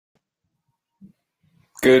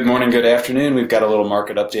Good morning, good afternoon. We've got a little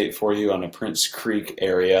market update for you on the Prince Creek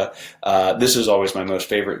area. This is always my most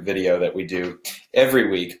favorite video that we do every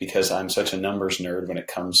week because I'm such a numbers nerd when it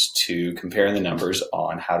comes to comparing the numbers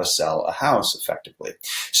on how to sell a house effectively.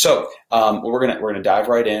 So we're gonna dive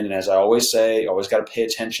right in, and as I always say, always got to pay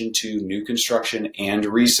attention to new construction and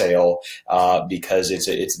resale because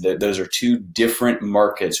those are two different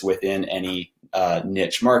markets within any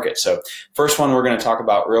niche market. So first one we're going to talk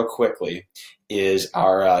about real quickly is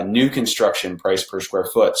our new construction price per square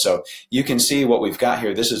foot. So you can see what we've got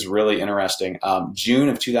here. This is really interesting. June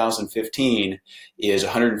of 2015 is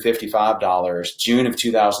 $155. June of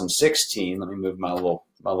 2016, let me move my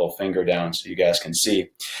little finger down so you guys can see,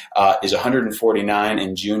 is $149,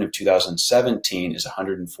 and June of 2017 is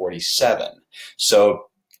 $147. So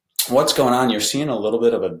what's going on? You're seeing a little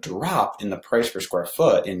bit of a drop in the price per square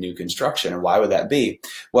foot in new construction. And why would that be?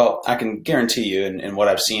 Well, I can guarantee you, and what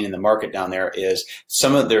I've seen in the market down there is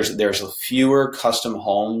there's fewer custom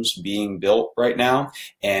homes being built right now,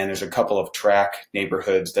 and there's a couple of track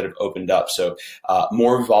neighborhoods that have opened up. So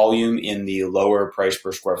more volume in the lower price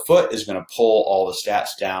per square foot is going to pull all the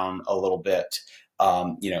stats down a little bit.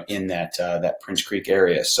 In that Prince Creek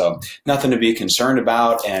area. So nothing to be concerned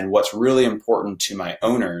about. And what's really important to my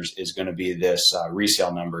owners is going to be this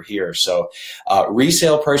resale number here. So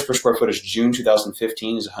resale price per square foot is June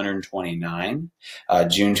 2015 is $129.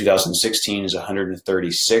 June 2016 is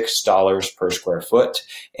 $136 per square foot.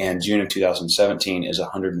 And June of 2017 is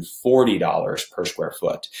 $140 per square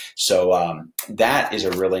foot. So that is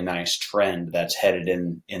a really nice trend that's headed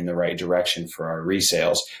in the right direction for our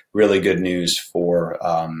resales. Really good news for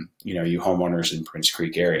you homeowners in Prince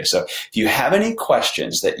Creek area. So if you have any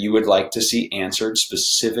questions that you would like to see answered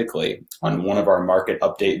specifically on one of our market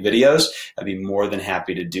update videos, I'd be more than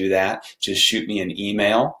happy to do that. Just shoot me an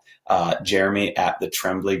email,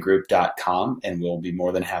 jeremy@thetrembleygroup.com, and we'll be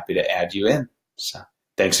more than happy to add you in. So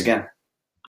thanks again.